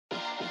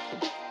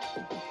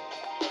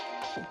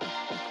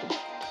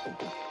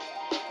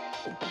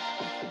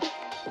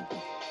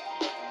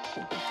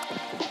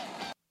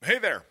Hey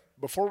there.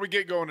 Before we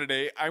get going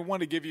today, I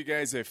want to give you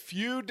guys a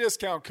few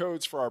discount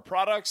codes for our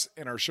products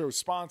and our show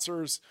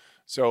sponsors.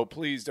 So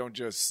please don't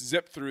just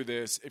zip through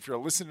this. If you're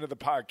listening to the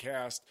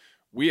podcast,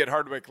 we at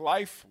Hardwick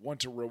Life want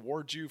to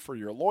reward you for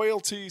your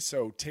loyalty.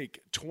 So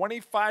take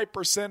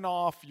 25%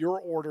 off your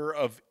order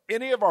of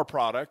any of our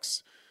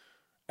products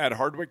at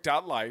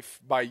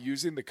hardwick.life by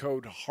using the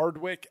code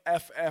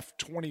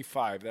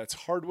HardwickFF25. That's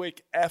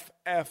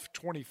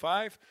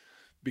HardwickFF25.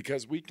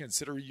 Because we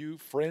consider you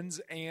friends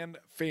and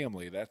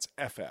family. That's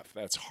FF.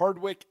 That's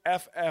Hardwick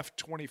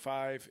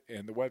FF25.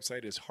 And the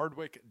website is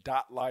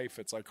hardwick.life.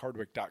 It's like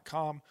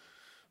hardwick.com,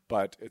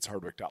 but it's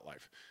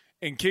hardwick.life.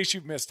 In case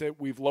you've missed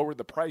it, we've lowered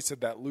the price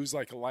of that Lose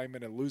Like a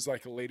Lineman and Lose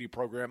Like a Lady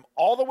program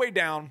all the way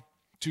down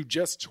to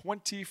just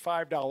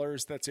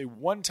 $25. That's a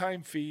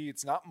one-time fee.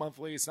 It's not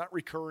monthly. It's not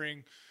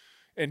recurring.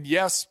 And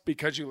yes,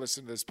 because you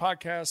listen to this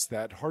podcast,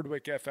 that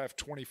Hardwick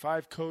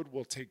FF25 code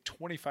will take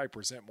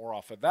 25% more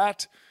off of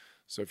that.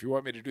 So if you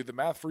want me to do the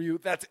math for you,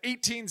 that's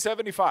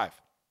 $18.75.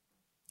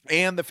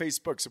 And the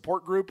Facebook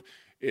support group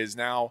is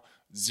now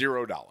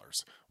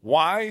 $0.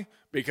 Why?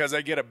 Because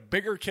I get a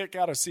bigger kick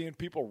out of seeing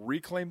people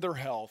reclaim their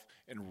health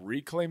and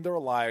reclaim their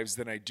lives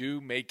than I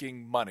do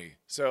making money.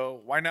 So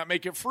why not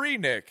make it free,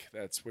 Nick?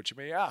 That's what you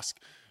may ask.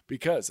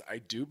 Because I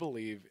do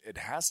believe it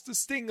has to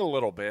sting a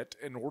little bit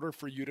in order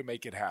for you to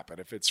make it happen.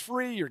 If it's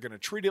free, you're going to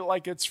treat it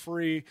like it's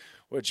free,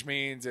 which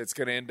means it's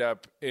going to end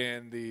up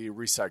in the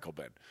recycle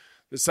bin.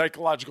 The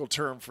psychological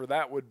term for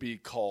that would be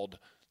called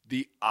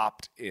the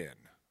opt-in.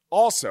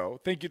 Also,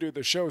 thank you to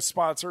the show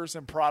sponsors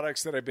and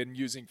products that I've been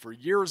using for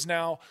years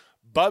now.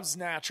 Bubs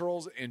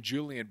Naturals and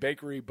Julian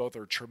Bakery, both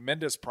are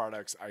tremendous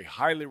products. I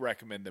highly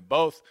recommend them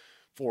both.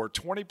 For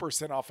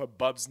 20% off of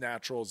Bubs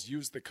Naturals,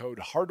 use the code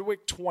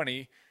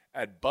Hardwick20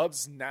 at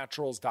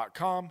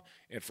bubsnaturals.com.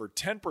 And for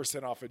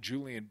 10% off of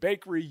Julian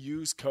Bakery,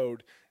 use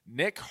code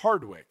Nick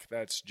Hardwick.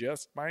 That's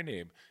just my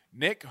name.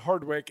 Nick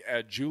Hardwick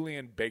at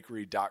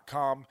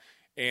julianbakery.com.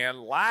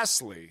 And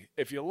lastly,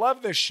 if you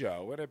love this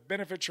show and it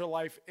benefits your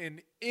life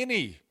in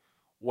any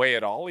way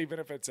at all, even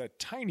if it's a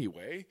tiny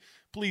way,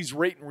 please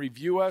rate and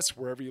review us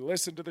wherever you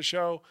listen to the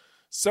show.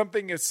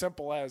 Something as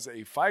simple as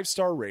a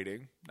 5-star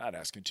rating, not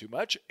asking too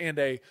much, and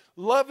a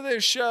love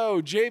this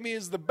show, Jamie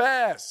is the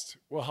best,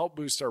 will help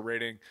boost our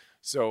rating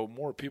so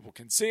more people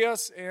can see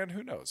us, and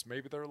who knows,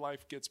 maybe their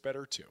life gets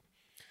better too.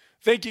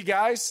 Thank you,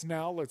 guys.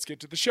 Now let's get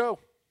to the show.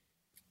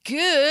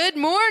 Good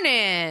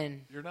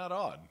morning. You're not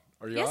on.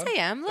 Are you yes, on? I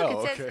am. Look,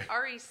 Oh, it says okay.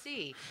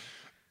 REC.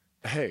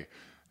 Hey,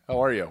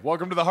 how are you?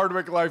 Welcome to the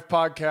Hardwick Life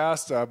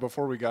podcast.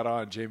 Before we got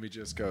on, Jamie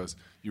just goes,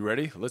 you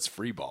ready? Let's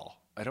free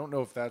ball. I don't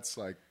know if that's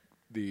like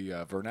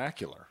the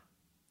vernacular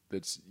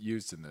that's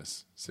used in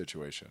this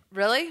situation.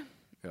 Really?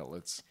 Yeah,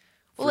 let's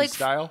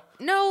freestyle?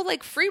 Well,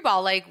 Like free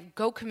ball. Like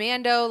go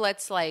commando.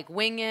 Let's like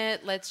wing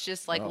it. Let's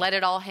just let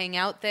it all hang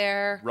out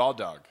there. Raw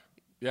dog.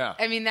 Yeah.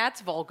 I mean,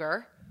 that's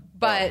vulgar.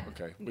 But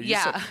okay. Well, you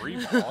yeah. said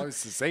free ball.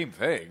 It's the same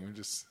thing. We're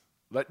just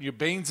letting your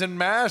beans and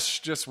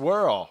mash just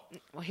whirl.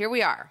 Well, here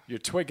we are. Your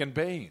twig and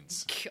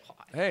beans. God.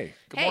 Hey,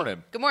 good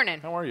morning. Good morning.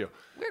 How are you?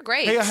 We're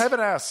great. Hey, I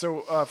haven't asked.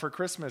 So for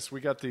Christmas,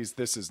 we got these.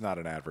 This is not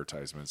an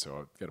advertisement, so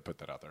I've got to put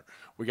that out there.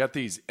 We got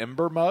these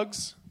Ember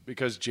mugs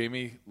because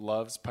Jamie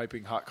loves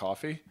piping hot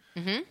coffee.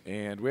 Mm-hmm.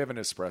 And we have an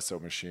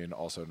espresso machine,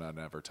 also not an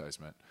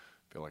advertisement. I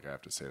feel like I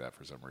have to say that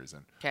for some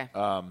reason. Okay.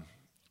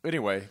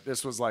 Anyway,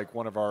 this was like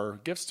one of our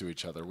gifts to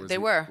each other. Was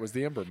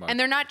the Ember mug. And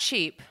they're not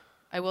cheap.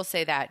 I will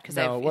say that because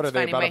what are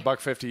they, about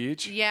 $1.50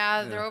 each?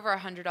 Yeah, they're over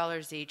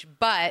 $100 each.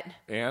 But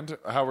and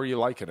how are you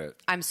liking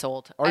it? I'm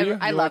sold. Are you?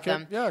 I love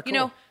them. Yeah, cool. You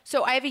know,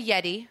 so I have a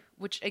Yeti,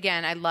 which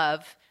again I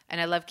love, and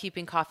I love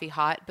keeping coffee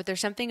hot. But there's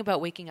something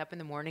about waking up in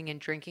the morning and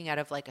drinking out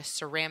of like a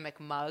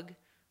ceramic mug,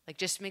 like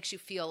just makes you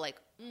feel like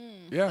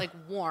like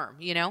warm,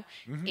 you know.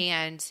 Mm-hmm.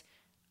 And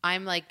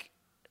I'm like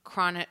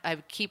chronic. I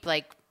keep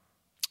like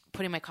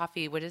putting my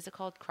coffee, what is it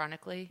called?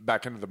 Chronically?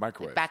 Back into the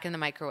microwave. Back in the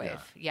microwave.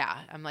 Yeah.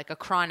 I'm like a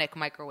chronic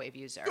microwave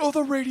user. Oh,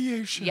 the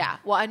radiation. Yeah.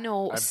 Well, I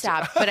know,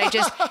 stop. But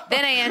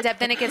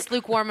then it gets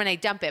lukewarm and I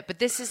dump it. But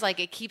this is like,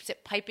 it keeps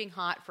it piping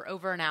hot for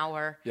over an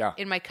hour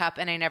in my cup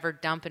and I never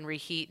dump and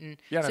reheat. And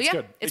yeah, that's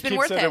good. It's been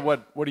worth it.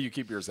 What do you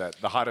keep yours at?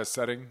 The hottest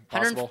setting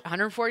possible?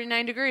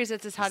 149 degrees.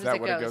 That's as hot as it goes. Is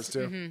that what it goes to?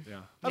 Mm-hmm.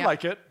 Yeah. I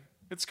like it.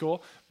 It's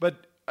cool.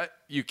 But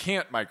you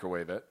can't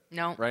microwave it.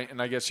 No. Right? And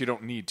I guess you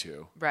don't need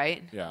to.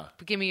 Right? Yeah.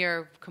 But give me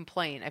your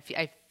complaint.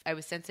 I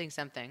was sensing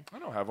something. I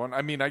don't have one.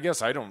 I mean, I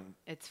guess I don't.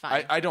 It's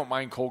fine. I don't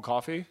mind cold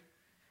coffee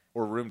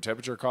or room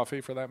temperature coffee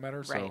for that matter.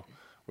 Right. So,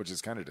 which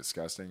is kind of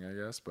disgusting, I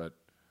guess. But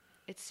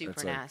it's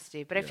super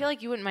nasty. But I feel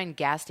like you wouldn't mind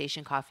gas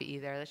station coffee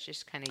either. That's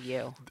just kind of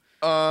you.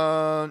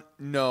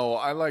 No.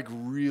 I like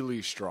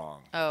really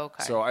strong. Oh,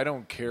 okay. So I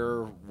don't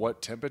care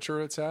what temperature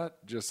it's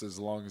at, just as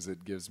long as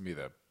it gives me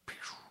the...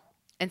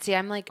 And see,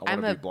 I'm like, I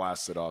want to be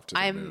blasted off to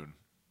the moon.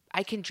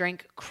 I can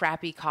drink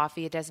crappy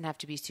coffee. It doesn't have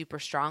to be super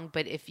strong.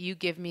 But if you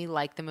give me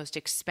like the most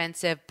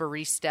expensive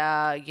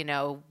barista, you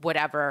know,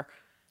 whatever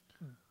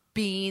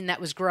bean that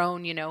was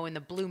grown, you know, in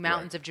the Blue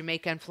Mountains of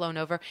Jamaica and flown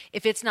over,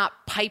 if it's not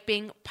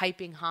piping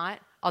hot,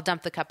 I'll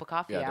dump the cup of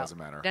coffee out. Yeah, it doesn't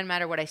matter. Doesn't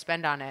matter what I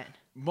spend on it.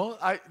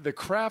 The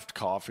craft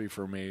coffee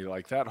for me,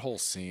 like that whole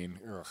scene,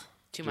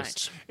 Too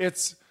much.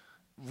 It's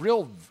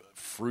real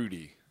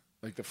fruity.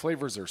 Like the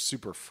flavors are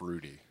super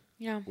fruity.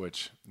 Yeah.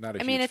 Which not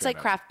a I mean, it's like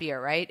craft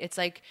beer, right? It's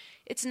like,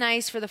 it's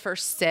nice for the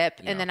first sip.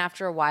 And then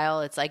after a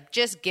while, it's like,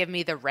 just give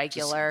me the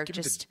regular.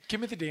 Give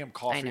me the damn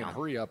coffee and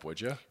hurry up,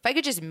 would you? If I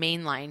could just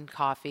mainline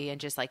coffee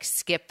and just like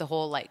skip the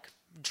whole like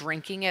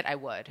drinking it, I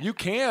would. You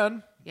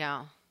can.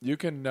 Yeah. You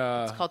can.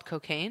 It's called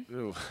cocaine.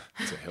 Ooh,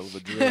 it's a hell of a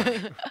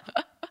drug.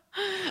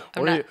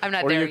 I'm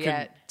not there yet.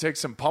 Can take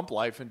some Pump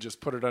Life and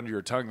just put it under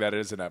your tongue. That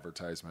is an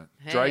advertisement.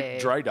 Hey.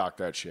 Dry dock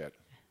that shit.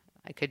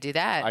 I could do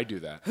that. I do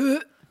that.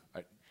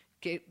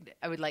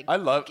 I would like.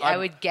 I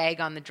would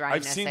gag on the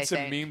dryness. I've seen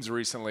some memes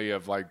recently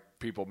of like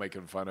people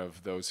making fun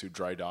of those who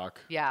dry dock.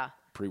 Yeah.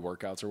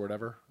 Pre-workauts or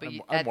whatever. But I'm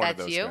one of that's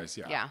those you? guys.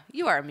 Yeah. Yeah.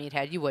 You are a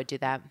meathead. You would do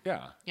that.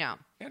 Yeah. Yeah.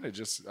 And I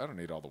don't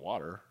need all the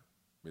water.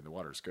 I mean, the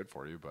water's good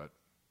for you, but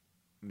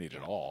I need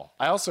it all.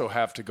 I also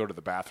have to go to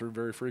the bathroom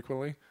very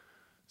frequently.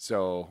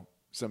 So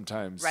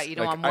sometimes. Right. You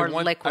don't want more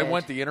liquid. I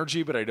want the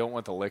energy, but I don't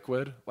want the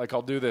liquid. Like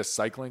I'll do this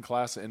cycling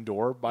class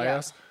indoor by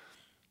us.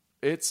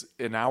 It's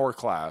an hour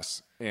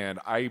class, and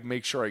I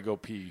make sure I go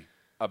pee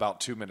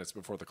about 2 minutes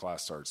before the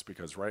class starts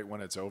because right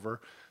when it's over,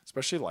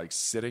 especially like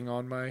sitting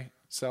on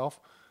myself,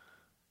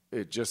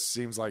 it just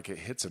seems like it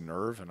hits a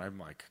nerve, and I'm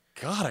like,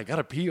 God, I got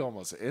to pee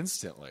almost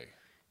instantly.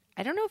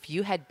 I don't know if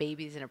you had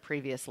babies in a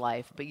previous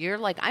life, but you're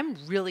like, I'm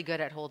really good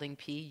at holding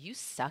pee. You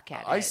suck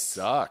at it. I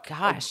suck.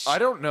 Gosh. I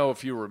don't know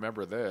if you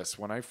remember this.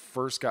 When I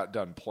first got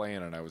done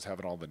playing and I was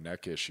having all the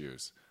neck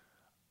issues,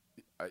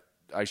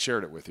 I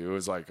shared it with you. It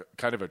was like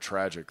kind of a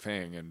tragic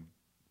thing, and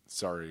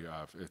sorry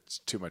if it's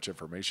too much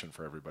information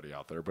for everybody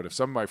out there, but if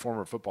some of my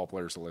former football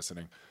players are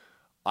listening,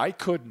 I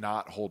could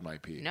not hold my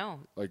pee. No.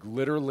 Like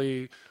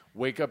literally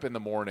wake up in the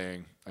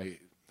morning. I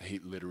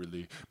hate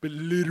literally, but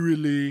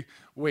literally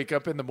wake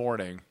up in the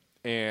morning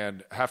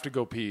and have to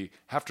go pee,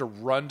 have to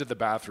run to the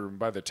bathroom.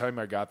 By the time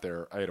I got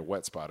there, I had a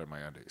wet spot in my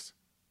undies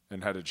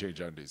and had to change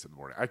undies in the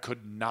morning. I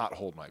could not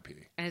hold my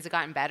pee. And has it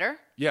gotten better?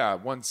 Yeah.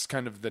 Once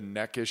kind of the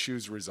neck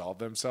issues resolved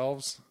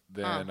themselves,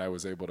 then I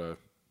was able to,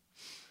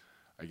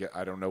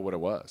 I don't know what it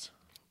was.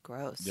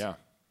 Gross. Yeah.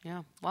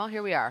 Yeah. Well,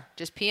 here we are,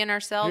 just peeing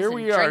ourselves here and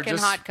we are, drinking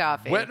just hot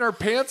coffee. Wetting our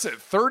pants at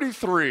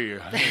 33.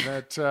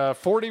 And at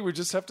 40, we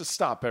just have to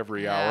stop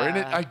every hour. And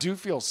I do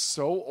feel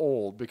so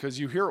old because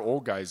you hear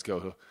old guys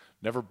go,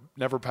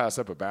 never pass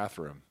up a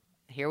bathroom.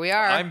 Here we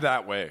are. I'm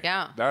that way.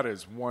 Yeah. That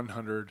is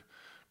 100%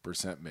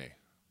 me.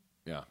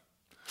 Yeah.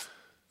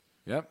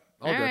 Yep.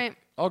 All good. Right.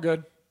 All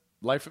good.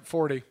 Life at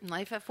 40.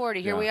 Life at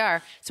 40. Here we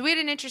are. So we had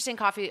an interesting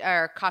coffee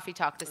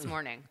talk this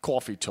morning.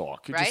 Coffee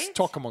talk. You just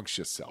talk amongst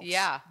yourselves.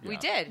 Yeah, we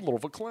did. A little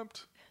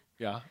verklempt.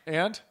 Yeah.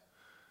 And?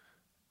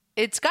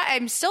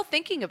 I'm still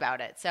thinking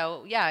about it.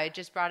 So, yeah, it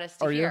just brought us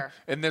to here.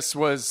 You? And this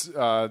was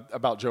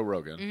about Joe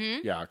Rogan.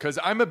 Mm-hmm. Yeah, because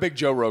I'm a big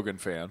Joe Rogan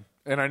fan.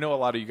 And I know a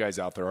lot of you guys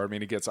out there are. I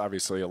mean, he gets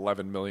obviously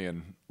 11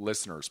 million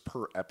listeners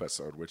per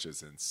episode, which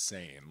is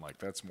insane. Like,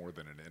 that's more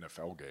than an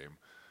NFL game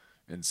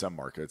in some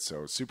markets.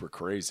 So, super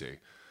crazy.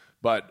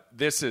 But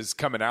this is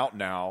coming out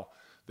now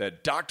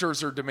that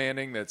doctors are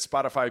demanding that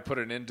Spotify put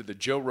an end to the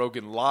Joe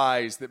Rogan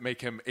lies that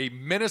make him a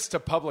menace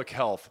to public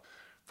health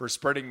for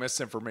spreading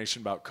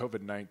misinformation about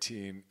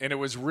COVID-19. And it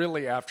was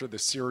really after the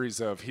series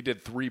of, he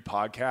did 3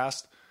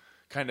 podcasts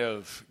kind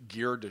of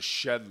geared to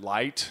shed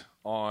light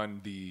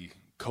on the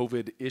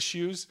COVID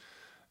issues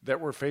that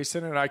we're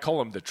facing. And I call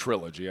them the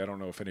trilogy. I don't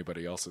know if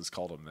anybody else has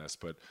called them this,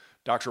 but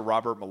Dr.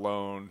 Robert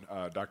Malone,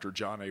 Dr.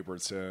 John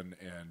Abramson,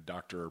 and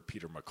Dr.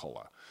 Peter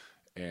McCullough.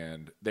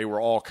 And they were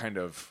all kind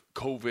of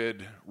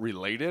COVID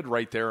related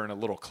right there in a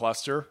little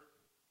cluster.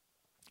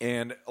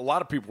 And a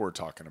lot of people were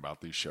talking about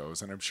these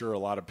shows. And I'm sure a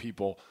lot of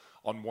people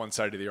on one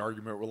side of the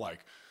argument were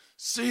like,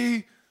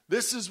 see,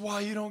 this is why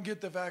you don't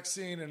get the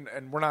vaccine.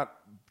 And we're not,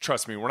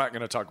 trust me, we're not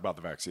going to talk about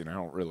the vaccine.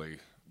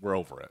 We're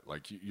over it.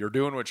 Like you're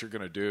doing what you're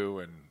going to do.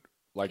 And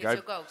like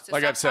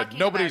I've said,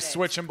 nobody's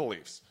switching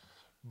beliefs.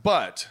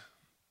 But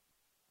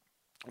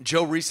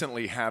Joe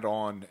recently had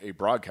on a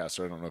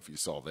broadcaster. I don't know if you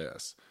saw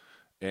this.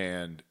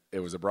 And it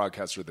was a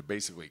broadcaster that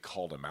basically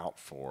called him out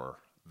for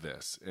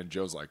this. And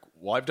Joe's like,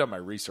 well, I've done my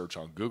research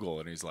on Google.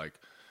 And he's like,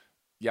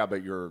 yeah,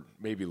 but you're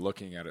maybe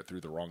looking at it through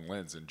the wrong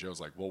lens. And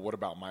Joe's like, well, what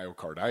about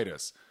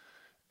myocarditis?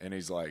 And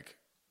he's like,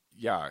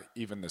 yeah,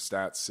 even the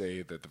stats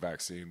say that the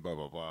vaccine, blah,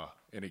 blah, blah.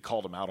 And he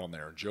called him out on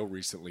there. And Joe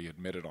recently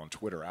admitted on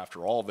Twitter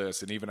after all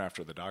this, and even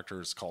after the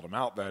doctors called him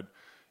out, that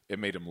it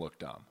made him look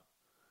dumb.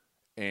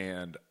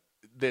 And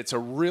it's a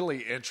really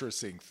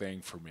interesting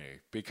thing for me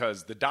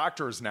because the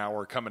doctors now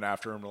are coming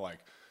after him. Like,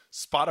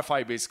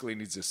 Spotify basically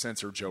needs to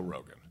censor Joe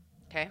Rogan.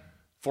 Okay.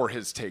 For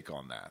his take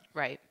on that.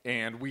 Right.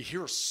 And we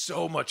hear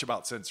so much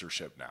about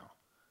censorship now.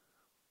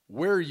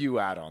 Where are you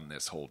at on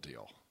this whole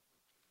deal?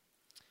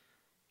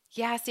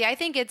 Yeah, see, I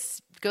think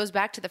it goes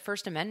back to the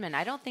First Amendment.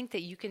 I don't think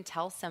that you can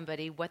tell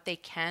somebody what they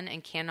can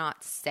and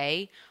cannot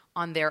say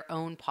on their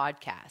own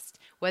podcast.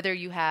 Whether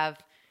you have,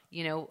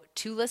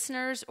 2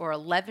 listeners or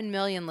 11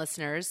 million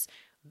listeners,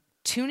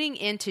 tuning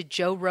into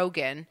Joe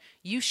Rogan,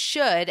 you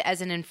should,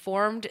 as an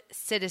informed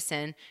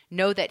citizen,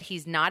 know that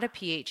he's not a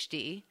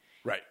PhD.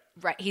 Right.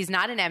 Right. He's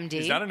not an MD.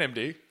 He's not an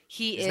MD.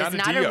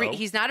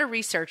 He's not a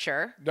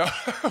researcher. No.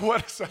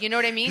 What is that? You know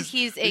what I mean?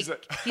 He's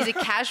a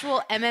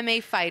casual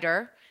MMA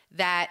fighter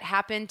that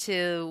happened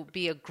to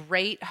be a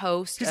great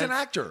host. He's an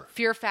actor.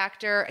 Fear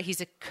Factor.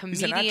 He's a comedian.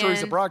 He's an actor.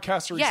 He's a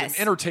broadcaster. Yes. He's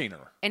an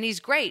entertainer. And he's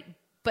great.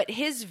 But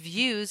his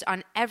views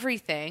on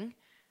everything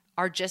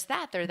are just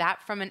that. They're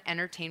that from an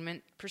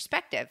entertainment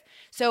perspective.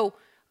 So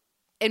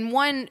in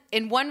one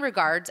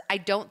regards, I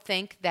don't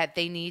think that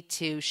they need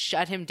to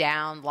shut him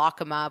down, lock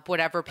him up,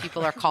 whatever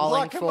people are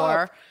calling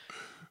for.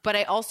 But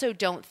I also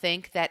don't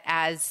think that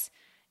as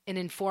an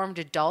informed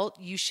adult,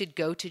 you should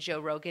go to Joe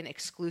Rogan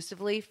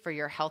exclusively for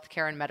your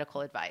healthcare and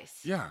medical advice.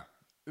 Yeah.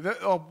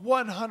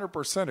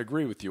 100%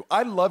 agree with you.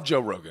 I love Joe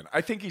Rogan. I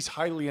think he's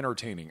highly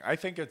entertaining. I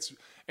think it's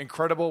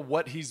incredible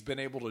what he's been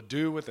able to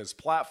do with his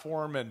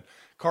platform and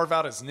carve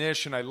out his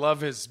niche. And I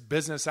love his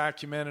business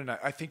acumen. And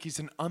I think he's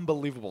an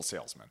unbelievable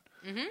salesman.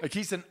 Mm-hmm. Like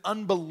he's an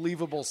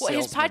unbelievable salesman.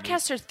 Well, his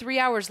podcasts are 3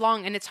 hours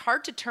long and it's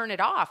hard to turn it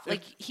off.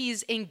 Like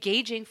he's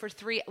engaging for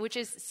which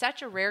is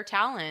such a rare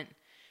talent.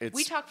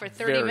 We talk for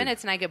 30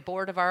 minutes and I get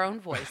bored of our own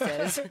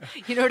voices.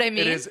 You know what I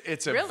mean?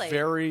 It's a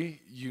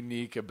very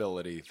unique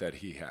ability that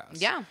he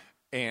has. Yeah.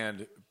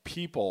 And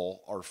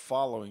people are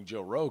following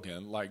Joe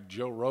Rogan like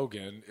Joe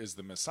Rogan is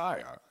the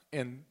Messiah.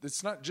 And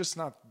it's not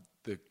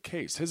the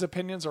case. His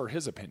opinions are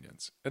his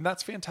opinions. And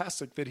that's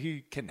fantastic that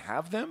he can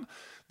have them,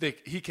 that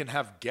he can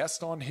have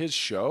guests on his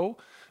show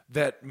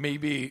that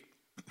maybe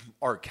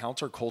are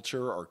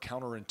counterculture, are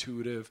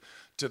counterintuitive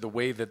to the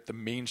way that the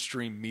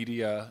mainstream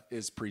media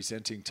is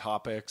presenting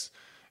topics.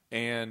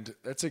 And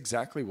that's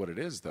exactly what it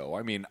is, though.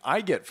 I mean,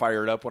 I get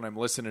fired up when I'm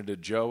listening to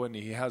Joe and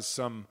he has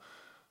some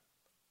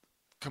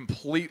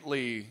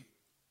completely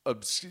a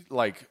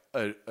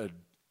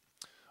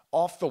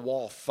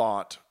off-the-wall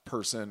thought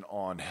person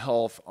on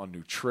health, on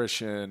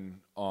nutrition,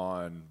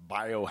 on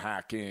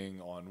biohacking,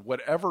 on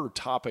whatever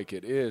topic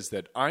it is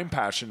that I'm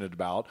passionate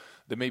about,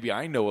 that maybe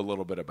I know a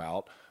little bit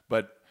about,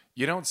 but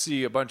you don't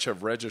see a bunch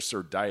of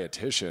registered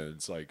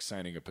dietitians like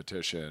signing a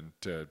petition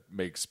to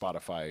make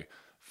Spotify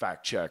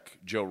fact check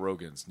Joe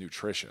Rogan's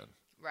nutrition.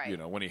 Right. You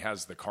know, when he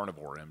has the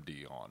carnivore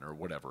MD on or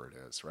whatever it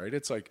is, right?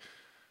 It's like,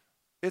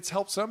 it's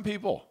helped some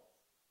people,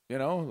 you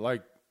know,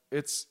 like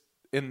it's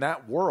in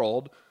that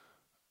world.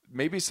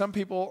 Maybe some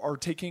people are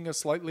taking a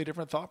slightly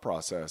different thought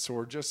process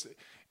or just,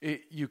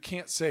 you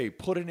can't say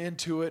put an end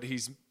to it.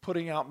 He's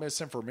putting out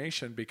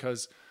misinformation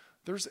because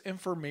there's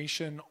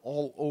information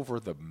all over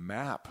the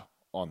map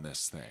on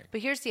this thing.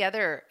 But here's the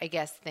other, I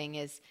guess, thing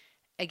is,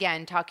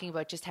 again, talking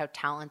about just how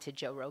talented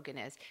Joe Rogan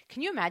is.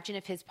 Can you imagine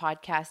if his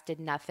podcast did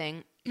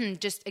nothing?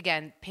 Just,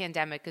 again,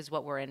 pandemic is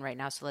what we're in right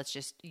now, so let's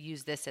just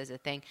use this as a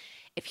thing.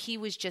 If he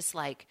was just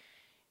like,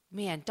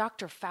 man,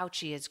 Dr.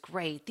 Fauci is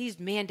great. These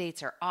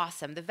mandates are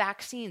awesome. The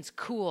vaccine's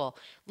cool.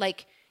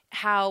 Like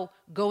how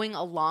going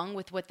along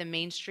with what the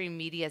mainstream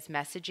media's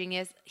messaging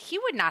is, he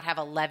would not have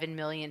 11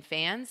 million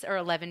fans or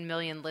 11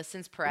 million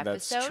listens per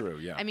episode. That's true,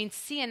 yeah. I mean,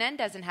 CNN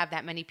doesn't have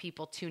that many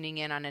people tuning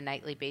in on a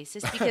nightly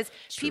basis because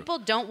people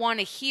don't want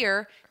to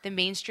hear the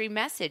mainstream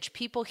message.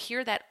 People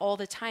hear that all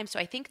the time. So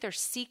I think they're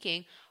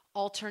seeking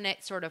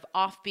alternate sort of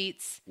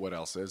offbeats. What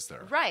else is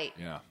there? Right.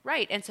 Yeah.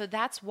 Right. And so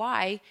that's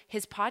why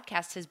his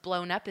podcast has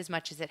blown up as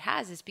much as it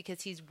has, is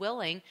because he's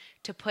willing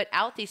to put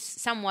out these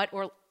somewhat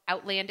or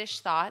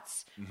outlandish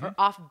thoughts or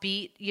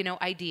offbeat,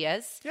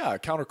 ideas. Yeah,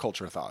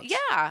 counterculture thoughts.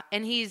 Yeah.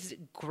 And he's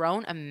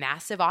grown a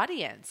massive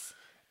audience.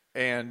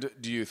 And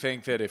do you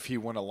think that if he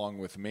went along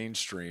with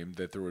mainstream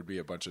that there would be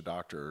a bunch of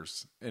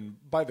doctors? And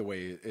by the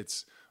way,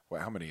 it's,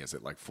 how many is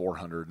it? Like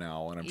 400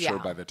 now. And I'm sure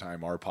by the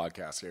time our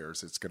podcast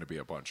airs, it's going to be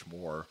a bunch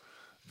more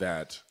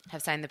that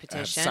have signed the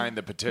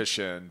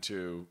petition.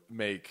 To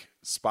make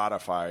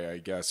Spotify, I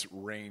guess,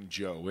 rein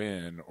Joe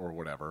in or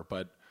whatever.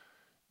 But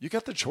you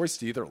got the choice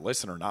to either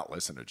listen or not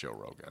listen to Joe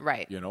Rogan.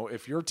 Right.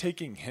 If you're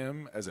taking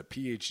him as a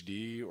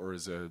PhD or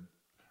as a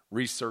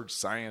research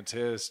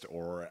scientist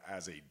or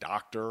as a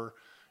doctor,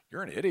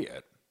 you're an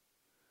idiot.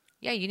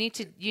 Yeah, you need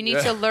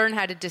to learn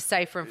how to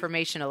decipher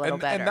information a little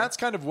better. And that's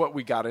kind of what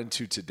we got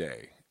into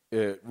today.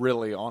 It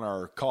really, on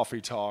our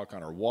coffee talk,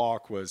 on our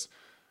walk, was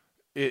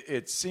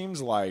it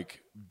seems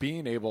like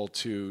being able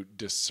to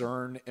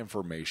discern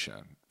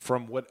information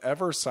from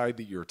whatever side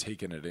that you're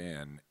taking it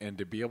in, and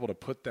to be able to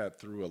put that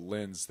through a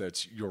lens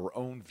that's your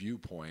own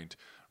viewpoint,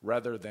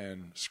 rather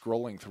than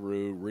scrolling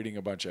through, reading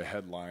a bunch of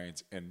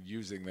headlines and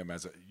using them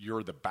as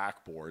you're the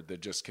backboard that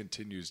just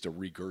continues to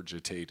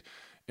regurgitate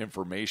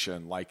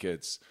information like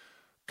it's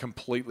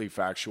completely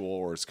factual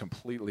or it's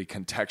completely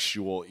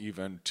contextual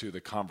even to the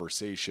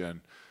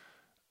conversation.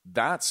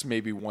 That's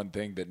maybe one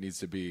thing that needs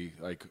to be,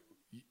 like,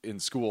 in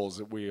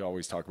schools, we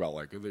always talk about,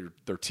 like,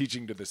 they're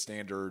teaching to the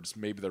standards.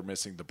 Maybe they're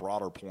missing the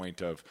broader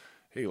point of,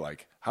 hey,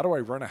 like, how do I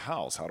run a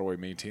house? How do I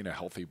maintain a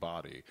healthy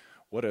body?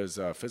 What does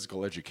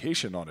physical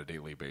education on a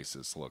daily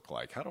basis look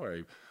like? How do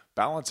I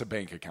balance a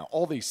bank account?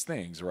 All these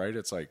things, right?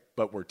 It's like,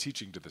 but we're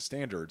teaching to the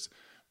standards.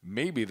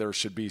 maybe there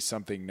should be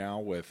something now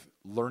with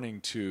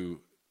learning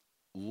to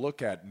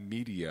look at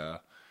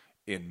media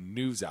in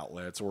news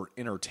outlets or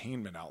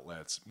entertainment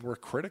outlets more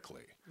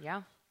critically.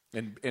 Yeah.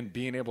 And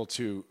being able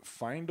to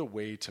find a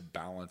way to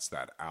balance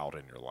that out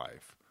in your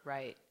life.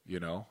 Right.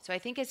 You know? So I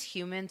think as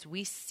humans,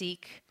 we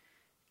seek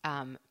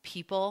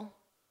people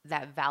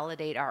that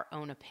validate our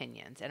own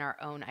opinions and our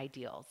own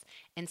ideals.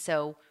 And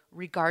so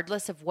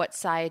regardless of what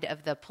side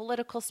of the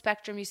political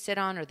spectrum you sit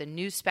on or the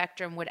news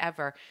spectrum,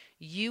 whatever,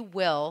 you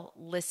will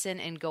listen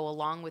and go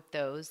along with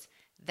those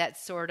that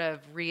sort of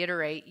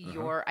reiterate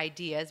your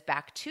ideas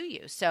back to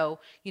you. So,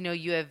 you know,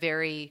 you have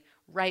very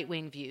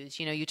right-wing views.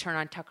 You know, you turn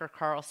on Tucker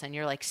Carlson,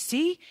 you're like,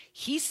 see,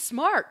 he's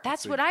smart.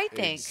 That's what I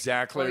think.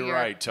 Exactly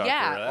right, Tucker.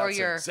 Yeah, That's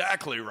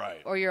exactly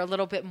right. Or you're a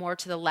little bit more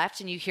to the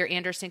left and you hear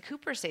Anderson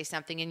Cooper say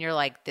something and you're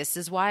like, this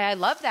is why I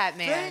love that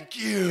man. Thank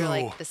you. You're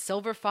like, the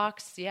silver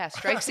fox,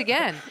 strikes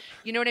again.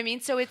 You know what I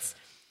mean? So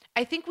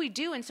I think we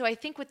do. And so I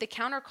think with the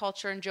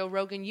counterculture and Joe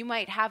Rogan, you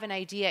might have an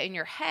idea in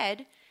your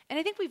head. And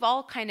I think we've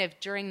all kind of,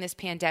 during this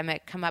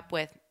pandemic, come up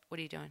with, what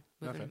are you doing?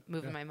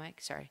 Moving my mic?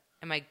 Sorry.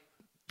 Am I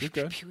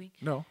pew-pew-pewing?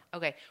 No.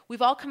 Okay.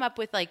 We've all come up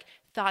with like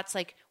thoughts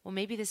like, well,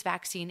 maybe this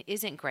vaccine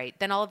isn't great.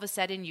 Then all of a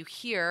sudden you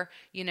hear,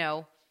 you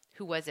know,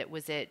 who was it?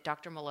 Was it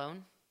Dr.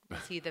 Malone?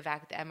 Was he the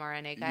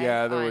mRNA guy?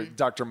 Yeah, there was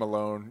Dr.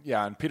 Malone.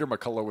 Yeah, and Peter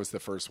McCullough was the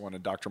first one,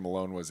 and Dr.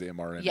 Malone was the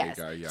mRNA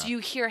guy. Yeah. So you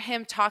hear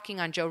him talking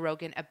on Joe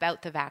Rogan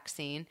about the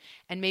vaccine,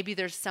 and maybe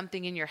there's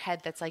something in your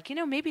head that's like, you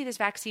know, maybe this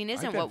vaccine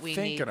isn't what we need. I've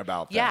been thinking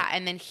about that. Yeah,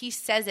 and then he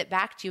says it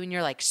back to you, and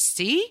you're like,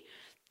 see?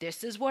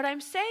 This is what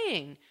I'm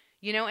saying.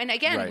 You know, and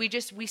again,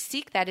 we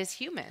seek that as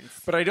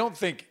humans. But I don't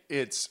think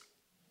it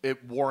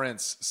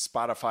warrants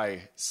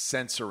Spotify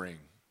censoring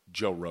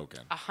Joe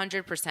Rogan.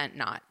 100%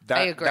 not.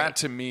 I agree. That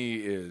to me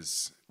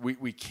is...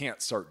 We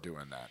can't start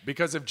doing that.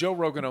 Because if Joe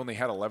Rogan only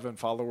had 11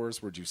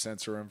 followers, would you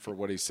censor him for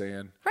what he's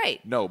saying? Right.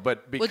 No,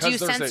 but because would you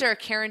censor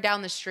Karen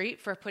down the street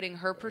for putting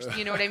her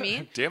you know what I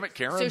mean? Damn it,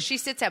 Karen. So she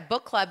sits at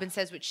book club and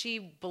says what she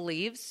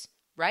believes,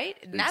 right?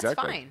 And that's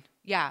fine.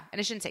 Yeah. And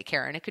I shouldn't say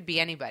Karen. It could be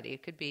anybody.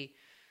 It could be,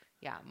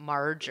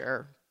 Marge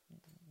or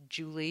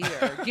Julie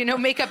or, you know,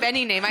 make up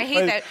any name. I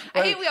hate that.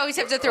 I hate we always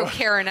have to throw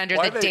Karen under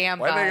the damn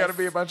bus. Why they got to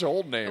be a bunch of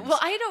old names? Well,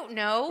 I don't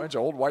know. A bunch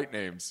of old white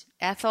names.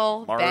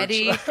 Ethel, Marge.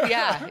 Betty.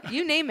 Yeah,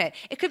 you name it.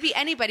 It could be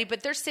anybody,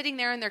 but they're sitting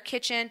there in their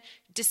kitchen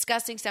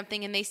discussing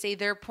something and they say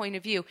their point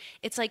of view.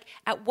 It's like,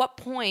 at what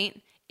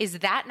point is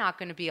that not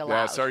going to be allowed?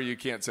 Yeah, sorry, you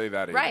can't say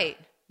that either. Right.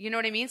 You know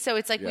what I mean? So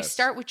it's like we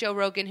start with Joe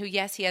Rogan, who,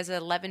 yes, he has an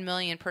 11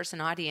 million person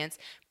audience,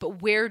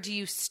 but where do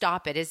you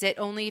stop it? Is it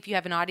only if you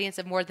have an audience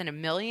of more than 1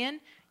 million,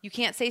 you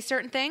can't say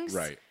certain things?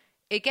 Right.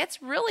 It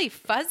gets really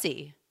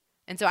fuzzy.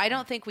 And so I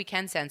don't think we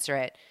can censor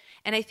it.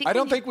 And I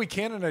don't think we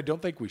can, and I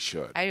don't think we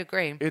should. I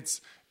agree.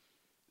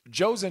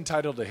 Joe's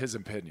entitled to his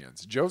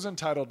opinions. Joe's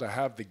entitled to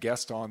have the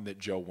guest on that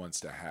Joe wants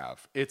to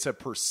have. It's a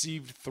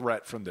perceived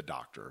threat from the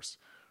doctors,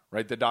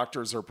 right? The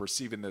doctors are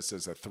perceiving this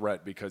as a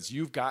threat because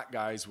you've got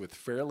guys with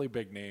fairly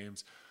big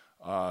names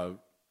at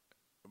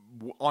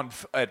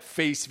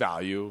face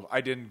value.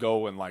 I didn't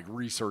go and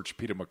research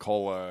Peter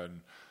McCullough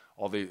and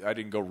I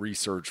didn't go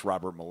research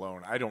Robert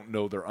Malone. I don't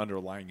know their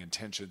underlying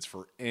intentions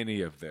for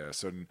any of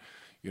this. And,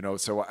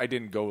 so I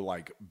didn't go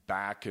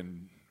back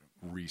and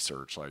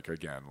research, what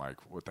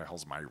the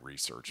hell's my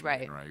research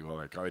mean, right? Well,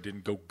 I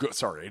didn't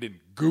I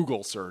didn't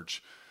Google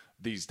search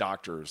these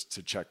doctors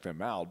to check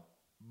them out.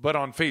 But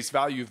on face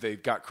value,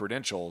 they've got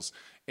credentials,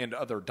 and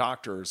other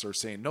doctors are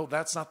saying, no,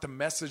 that's not the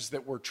message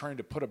that we're trying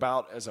to put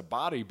about as a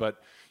body.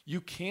 But you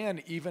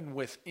can, even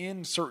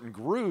within certain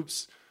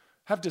groups,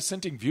 have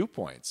dissenting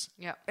viewpoints.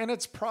 Yeah. And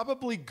it's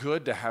probably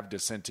good to have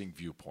dissenting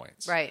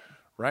viewpoints. Right.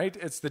 Right?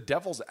 It's the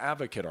devil's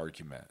advocate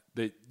argument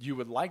that you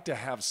would like to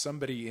have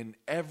somebody in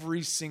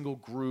every single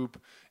group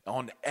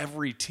on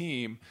every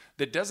team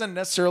that doesn't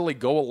necessarily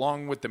go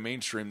along with the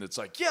mainstream that's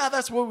like, yeah,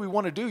 that's what we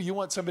want to do. You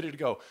want somebody to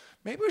go,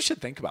 maybe we should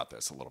think about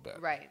this a little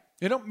bit. Right.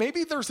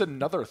 Maybe there's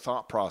another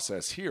thought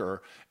process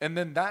here. And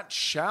then that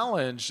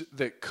challenge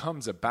that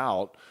comes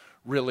about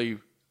really,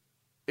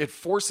 it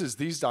forces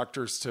these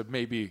doctors to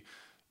maybe...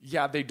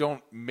 Yeah, they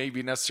don't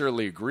maybe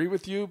necessarily agree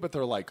with you, but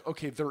they're like,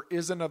 okay, there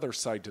is another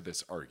side to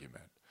this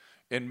argument.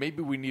 And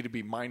maybe we need to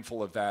be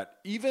mindful of that,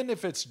 even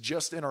if it's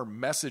just in our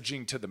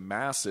messaging to the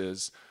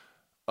masses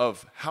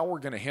of how we're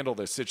going to handle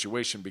this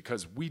situation,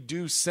 because we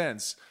do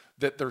sense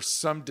that there's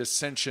some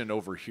dissension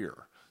over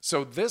here.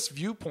 So this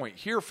viewpoint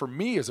here for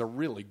me is a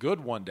really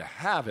good one to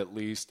have, at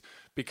least,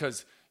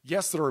 because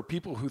yes, there are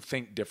people who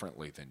think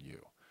differently than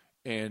you,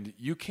 and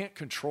you can't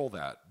control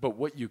that. But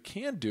what you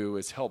can do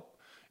is help.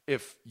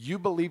 If you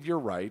believe you're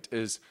right,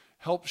 is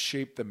help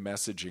shape the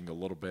messaging a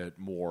little bit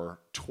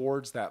more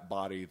towards that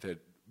body that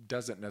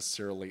doesn't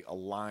necessarily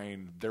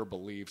align their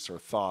beliefs or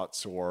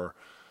thoughts or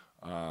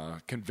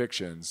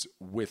convictions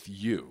with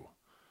you.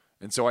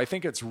 And so I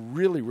think it's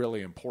really,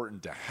 really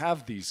important to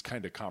have these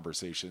kind of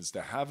conversations,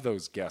 to have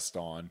those guests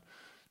on,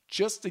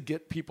 just to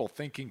get people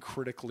thinking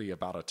critically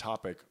about a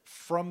topic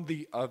from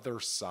the other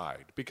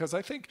side. Because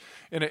I think,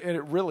 and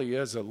it really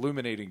is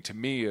illuminating to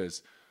me,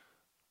 is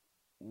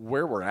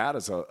where we're at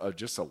is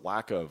just a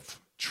lack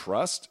of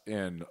trust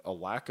and a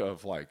lack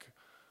of like,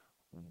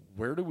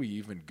 where do we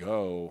even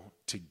go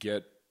to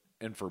get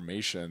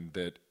information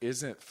that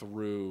isn't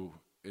through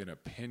an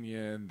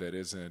opinion, that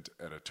isn't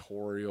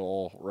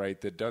editorial, right?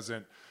 That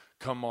doesn't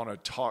come on a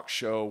talk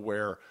show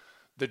where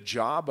the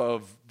job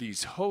of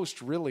these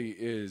hosts really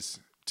is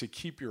to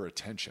keep your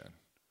attention.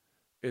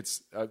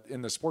 It's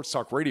in the sports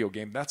talk radio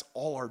game, that's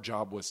all our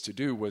job was to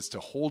do, was to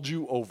hold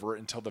you over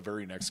until the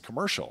very next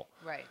commercial.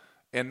 Right.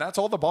 And that's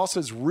all the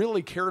bosses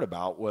really cared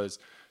about was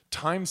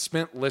time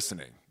spent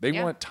listening. They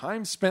want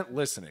time spent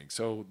listening.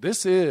 So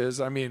this is,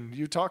 I mean,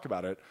 you talk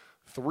about it,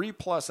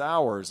 3+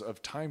 hours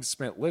of time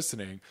spent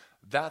listening.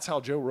 That's how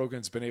Joe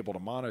Rogan's been able to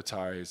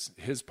monetize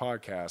his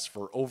podcast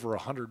for over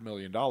 $100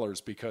 million,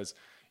 because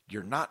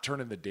you're not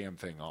turning the damn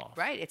thing off.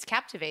 Right. It's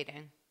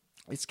captivating.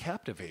 It's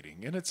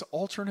captivating, and it's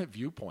alternate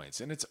viewpoints,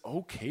 and it's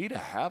okay to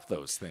have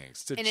those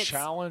things, to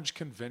challenge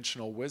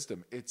conventional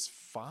wisdom. It's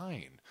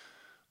fine,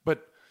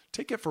 but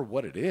take it for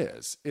what it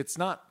is. It's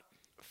not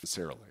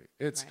necessarily.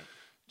 It's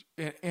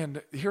right.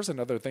 And here's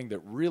another thing that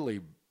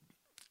really,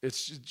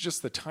 it's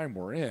just the time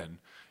we're in,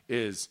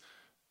 is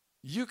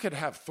you could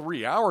have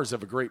 3 hours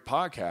of a great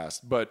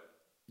podcast, but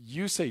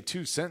you say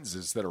 2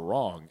 sentences that are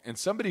wrong, and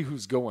somebody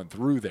who's going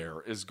through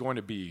there is going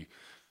to be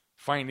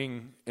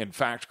finding and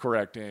fact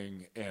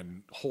correcting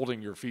and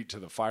holding your feet to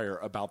the fire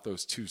about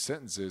those 2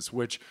 sentences,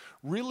 which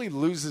really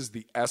loses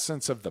the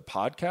essence of the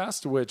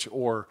podcast,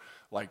 or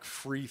like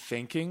free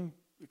thinking,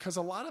 because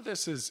a lot of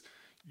this is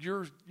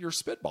you're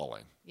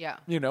spitballing. Yeah.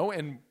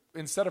 And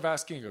instead of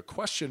asking a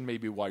question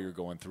maybe while you're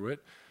going through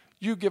it,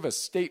 you give a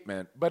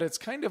statement, but it's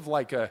kind of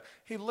like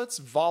hey, let's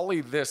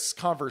volley this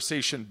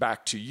conversation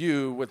back to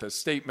you with a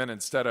statement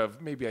instead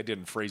of, maybe I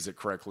didn't phrase it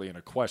correctly in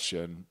a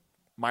question.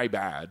 My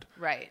bad.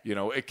 Right.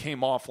 It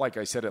came off like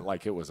I said it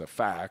like it was a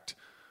fact.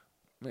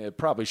 It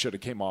probably should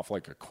have came off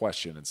like a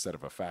question instead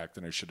of a fact,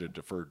 and I should have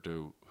deferred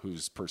to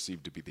who's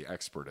perceived to be the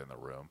expert in the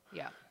room.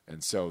 Yeah.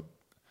 And so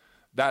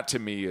that to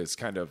me is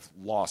kind of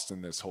lost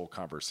in this whole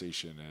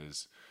conversation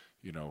is,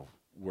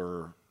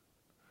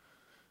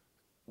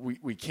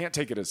 we can't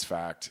take it as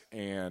fact,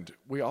 and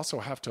we also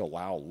have to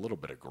allow a little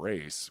bit of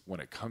grace when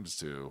it comes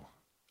to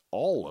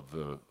all of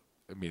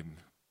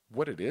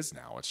what it is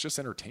now. It's just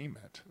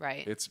entertainment.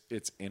 Right.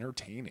 It's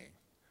entertaining.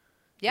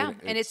 Yeah.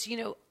 And it's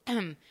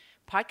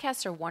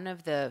podcasts are one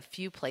of the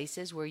few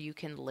places where you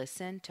can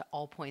listen to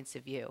all points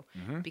of view,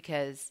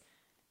 because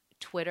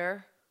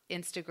Twitter,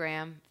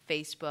 Instagram,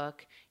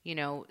 Facebook,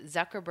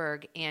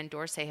 Zuckerberg and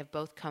Dorsey have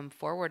both come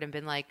forward and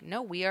been like,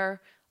 no, we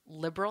are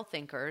liberal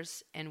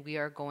thinkers, and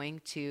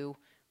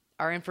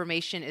our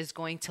information is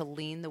going to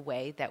lean the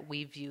way that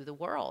we view the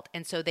world.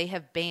 And so they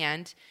have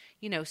banned,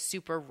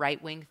 super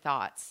right-wing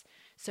thoughts.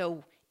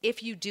 So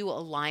if you do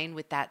align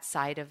with that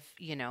side of,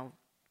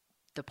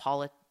 the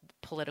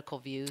political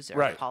views or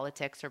right.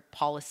 politics or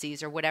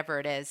policies or whatever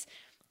it is,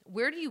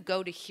 where do you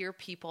go to hear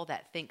people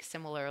that think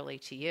similarly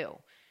to you,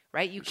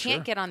 right? You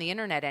can't get on the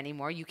internet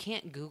anymore. You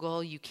can't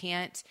Google. You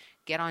can't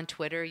get on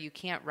Twitter. You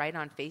can't write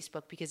on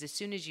Facebook, because as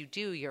soon as you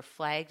do, you're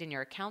flagged and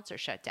your accounts are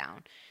shut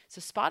down. So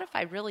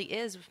Spotify really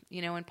is,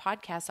 and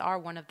podcasts are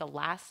one of the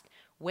last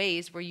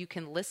ways where you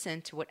can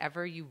listen to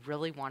whatever you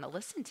really want to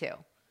listen to,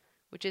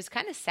 which is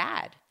kind of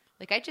sad.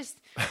 Like,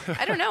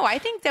 I don't know. I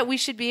think that we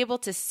should be able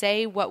to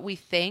say what we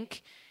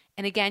think.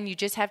 And again, you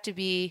just have to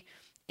be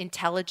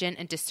intelligent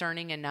and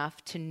discerning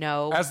enough to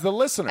know. As the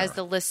listener.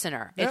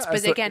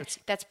 Yeah,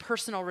 that's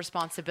personal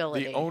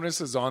responsibility. The onus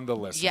is on the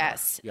listener.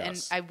 Yes.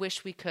 And I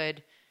wish we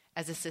could,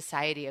 as a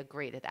society,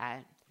 agree to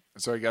that.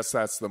 So I guess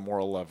that's the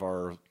moral of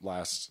our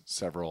last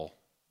several,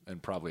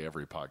 and probably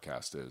every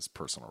podcast, is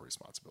personal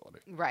responsibility.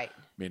 Right.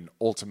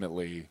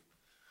 Ultimately,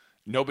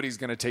 nobody's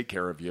going to take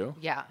care of you.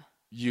 Yeah.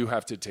 You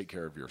have to take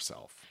care of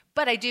yourself.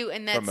 But I do,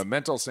 and that's from a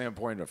mental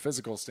standpoint, a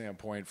physical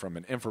standpoint, from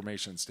an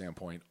information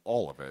standpoint,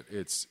 all of it.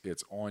 It's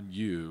on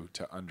you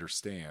to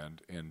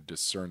understand and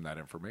discern that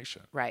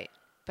information. Right.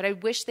 But I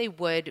wish they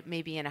would,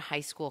 maybe in a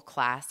high school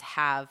class,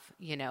 have,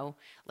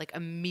 like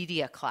a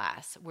media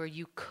class where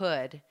you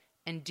could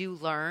and do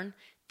learn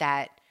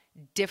that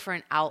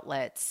different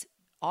outlets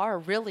are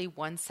really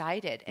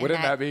one-sided.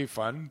 Wouldn't that be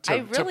fun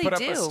to put up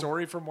do. A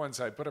story from one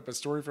side, put up a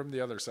story from the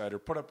other side, or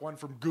put up one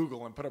from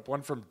Google and put up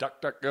one from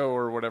DuckDuckGo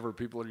or whatever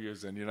people are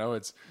using?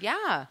 It's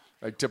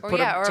like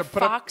a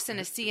Fox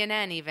and a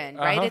CNN even,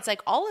 right? It's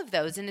like all of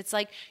those, and it's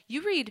like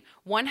you read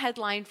one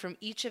headline from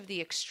each of the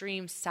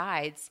extreme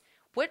sides.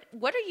 What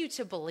are you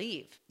to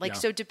believe?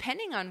 So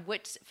depending on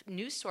which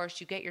news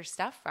source you get your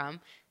stuff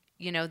from,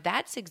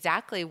 that's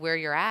exactly where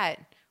you're at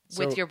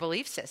with your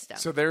belief system.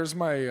 So there's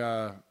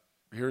my.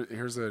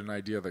 Here's an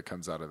idea that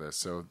comes out of this.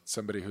 So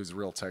somebody who's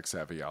real tech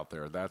savvy out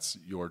there, that's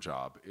your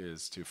job,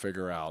 is to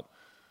figure out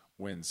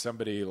when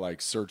somebody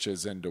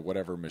searches into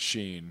whatever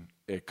machine,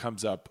 it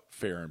comes up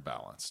fair and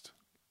balanced.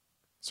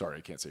 Sorry, I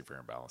can't say fair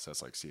and balanced.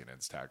 That's like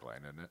CNN's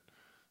tagline, isn't it?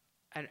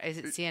 Is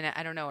it CNN?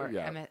 I don't know.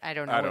 Yeah. I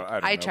don't know. I don't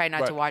I know, try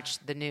not but to watch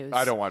the news.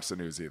 I don't watch the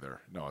news either.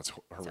 No, it's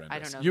horrendous. I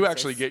don't know You who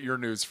actually this get your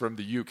news from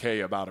the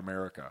UK about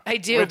America. I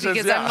do,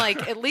 because I'm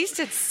like, at least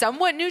it's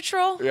somewhat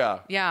neutral. Yeah.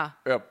 Yeah.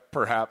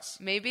 Perhaps.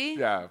 Maybe.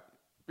 Yeah.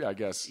 Yeah, I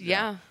guess.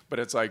 Yeah. But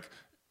it's like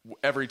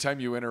every time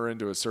you enter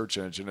into a search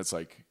engine, it's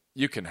like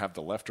you can have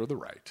the left or the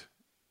right,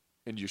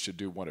 and you should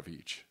do one of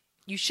each.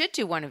 You should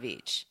do one of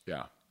each.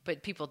 Yeah.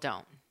 But people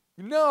don't.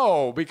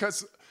 No,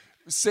 because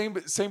same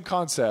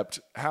concept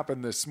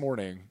happened this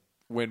morning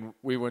when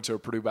we went to a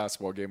Purdue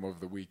basketball game over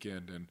the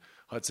weekend, and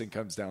Hudson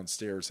comes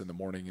downstairs in the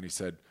morning and he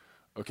said,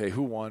 okay,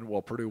 who won?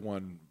 Well, Purdue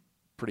won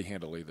pretty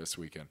handily this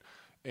weekend.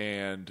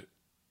 And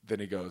then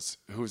he goes,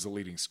 who's the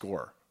leading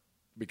scorer?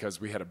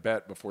 Because we had a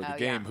bet before the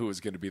game who was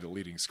going to be the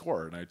leading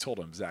scorer. And I told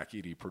him Zach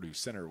Edey, Purdue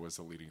center, was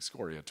the leading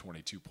scorer. He had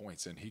 22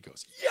 points. And he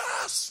goes,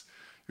 yes!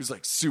 He was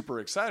like super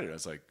excited. I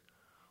was like,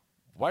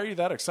 why are you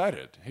that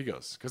excited? He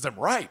goes, because I'm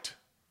right.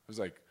 I was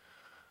like,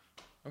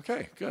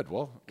 okay, good.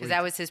 Well, because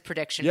that was his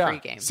prediction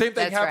pregame. Same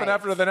thing happened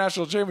after the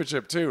national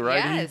championship too, right?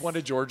 Yes. He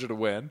wanted Georgia to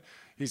win.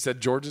 He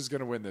said Georgia's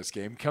going to win this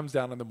game. Comes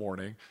down in the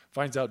morning,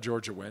 finds out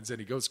Georgia wins, and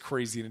he goes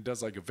crazy and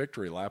does like a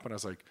victory lap. And I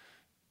was like,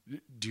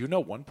 do you know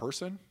one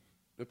person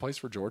that plays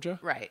for Georgia?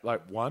 Right.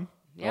 Like one?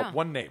 Yeah.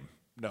 One name.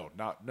 No.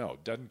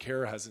 Doesn't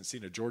care. Hasn't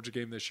seen a Georgia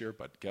game this year.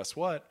 But guess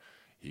what?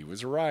 He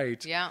was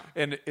right. Yeah.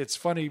 And it's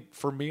funny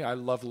for me. I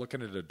love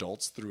looking at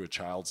adults through a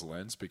child's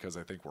lens because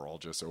I think we're all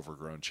just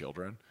overgrown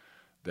children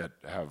that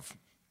have,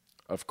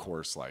 of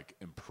course, like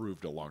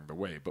improved along the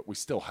way, but we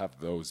still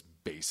have those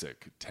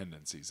basic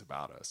tendencies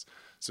about us.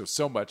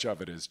 So much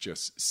of it is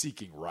just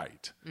seeking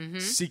right,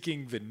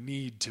 seeking the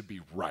need to be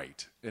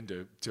right,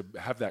 and to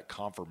have that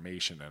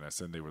confirmation in us.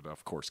 And they would,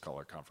 of course, call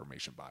it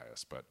confirmation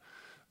bias, but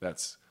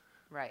that's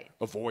right.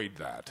 Avoid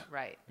that.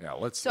 Right. Yeah.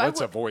 Let's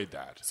avoid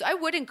that. So I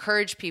would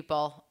encourage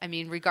people. I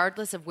mean,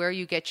 regardless of where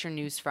you get your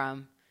news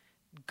from,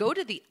 go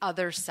to the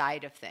other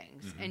side of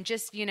things and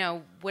just,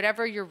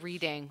 whatever you're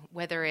reading,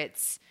 whether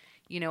it's,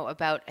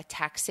 about a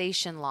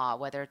taxation law,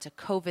 whether it's a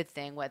COVID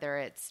thing, whether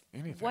it's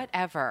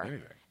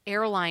whatever,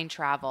 airline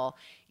travel,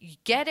 you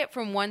get it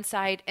from one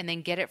side and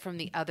then get it from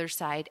the other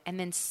side and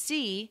then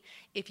see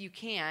if you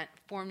can't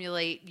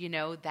formulate,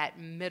 that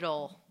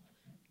middle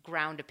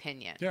ground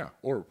opinion. Yeah.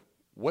 Or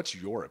what's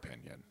your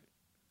opinion?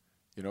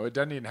 It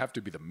doesn't even have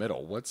to be the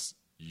middle. What's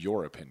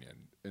your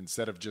opinion?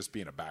 Instead of just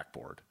being a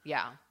backboard.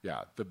 Yeah.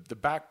 Yeah. The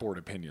backboard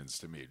opinions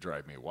to me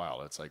drive me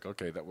wild. It's like,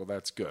 okay,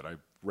 that's good. I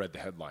read the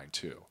headline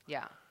too.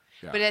 Yeah.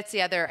 But that's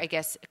the other, I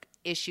guess,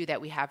 issue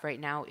that we have right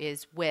now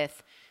is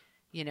with,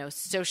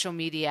 social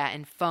media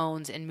and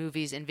phones and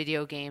movies and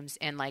video games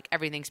and like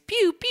everything's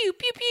pew, pew,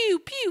 pew, pew,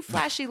 pew,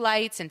 flashy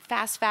lights and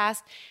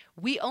fast.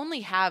 We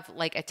only have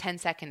like a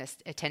 10-second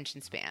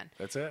attention span.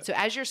 That's it. So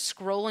as you're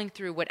scrolling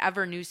through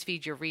whatever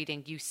newsfeed you're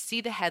reading, you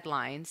see the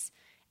headlines.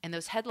 And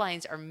those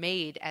headlines are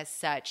made as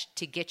such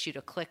to get you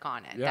to click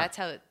on it. Yeah. That's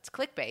how it's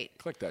clickbait.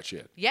 Click that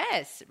shit.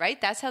 Yes, right?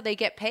 That's how they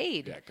get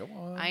paid. Yeah, go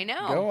on. I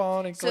know. Go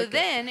on and click So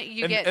then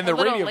you get a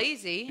little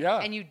lazy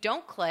and you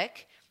don't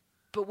click,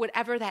 but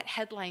whatever that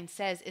headline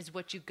says is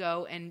what you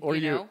go and,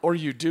 or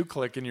you do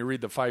click and you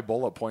read the 5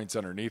 bullet points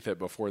underneath it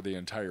before the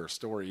entire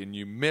story and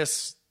you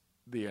miss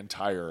the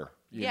entire,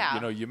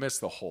 you miss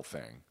the whole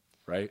thing,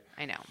 right?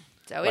 I know.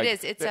 So like,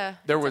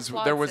 there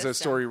was a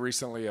story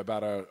recently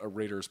about a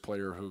Raiders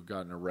player who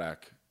got in a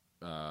wreck.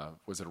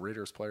 Was it a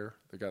Raiders player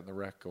that got in the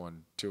wreck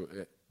going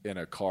in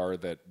a car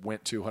that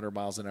went 200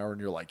 miles an hour? And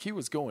you're like, he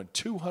was going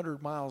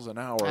 200 miles an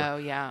hour. Oh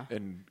yeah,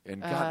 and got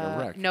in a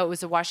wreck. No, it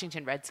was a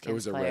Washington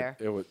Redskins player.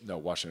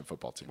 Washington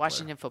football team.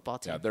 Washington football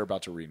team. Yeah, they're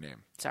about to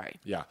rename. Sorry.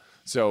 Yeah.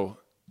 So.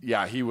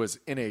 Yeah, he was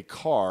in a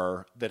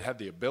car that had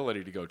the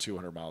ability to go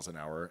 200 miles an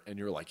hour, and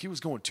you're like, he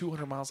was going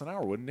 200 miles an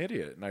hour. What an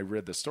idiot. And I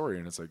read the story,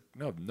 and it's like,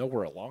 no,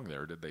 nowhere along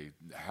there did they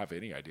have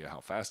any idea how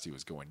fast he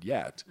was going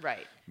yet.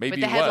 Right. Maybe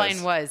but the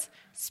headline was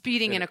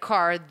speeding in a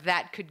car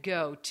that could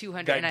go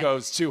 200. That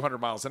goes 200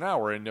 miles an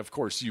hour, and of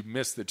course you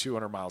miss the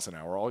 200 miles an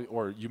hour,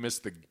 or you miss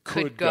the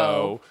could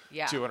go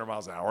 200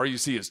 miles an hour. All you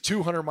see is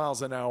 200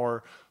 miles an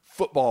hour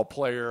football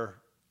player.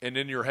 And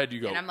in your head,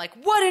 you go... And I'm like,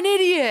 what an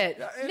idiot,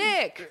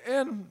 Nick.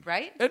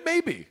 Right? And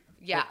maybe.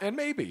 Yeah. And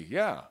maybe,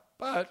 yeah.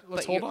 But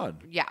let's hold on.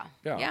 Yeah.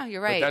 Yeah, you're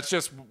right. But that's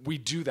just... We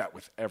do that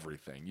with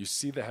everything. You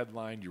see the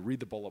headline, you read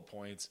the bullet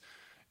points,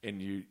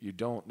 and you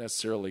don't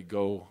necessarily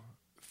go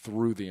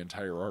through the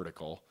entire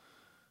article,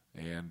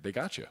 and they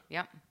got you.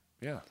 Yeah.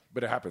 Yeah.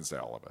 But it happens to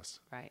all of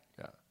us. Right.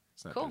 Yeah.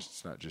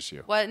 It's not just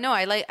you. Well, no,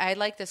 I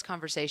like this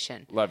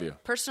conversation. Love you.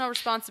 Personal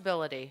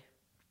responsibility.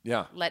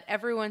 Yeah. Let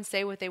everyone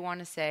say what they want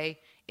to say.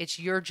 It's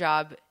your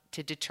job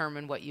to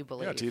determine what you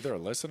believe. Yeah, to either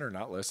listen or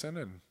not listen,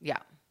 and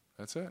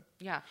that's it.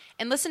 Yeah.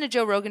 And listen to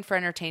Joe Rogan for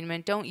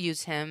entertainment. Don't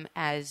use him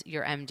as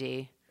your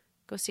MD.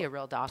 Go see a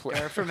real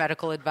doctor for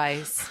medical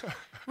advice.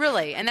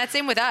 Really. And that's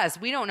same with us.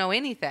 We don't know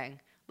anything.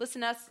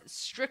 Listen to us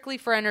strictly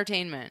for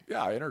entertainment.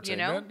 Yeah,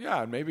 entertainment.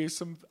 Yeah, and maybe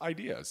some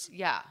ideas.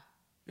 Yeah.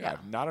 Yeah.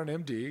 Not an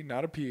MD,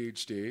 not a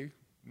PhD.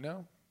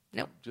 No.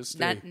 Nope. Just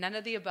none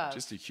of the above.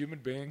 Just a human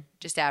being.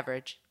 Just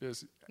average.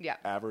 Just Yeah.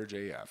 average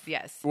AF.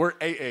 Yes. Or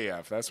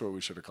AAF. That's what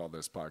we should have called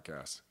this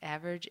podcast.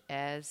 Average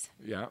as.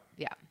 Yeah.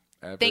 Yeah.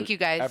 Average, Thank you,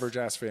 guys. Average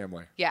ass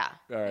family. Yeah.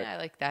 All right. Yeah, I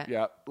like that.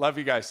 Yeah. Love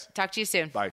you guys. Talk to you soon. Bye.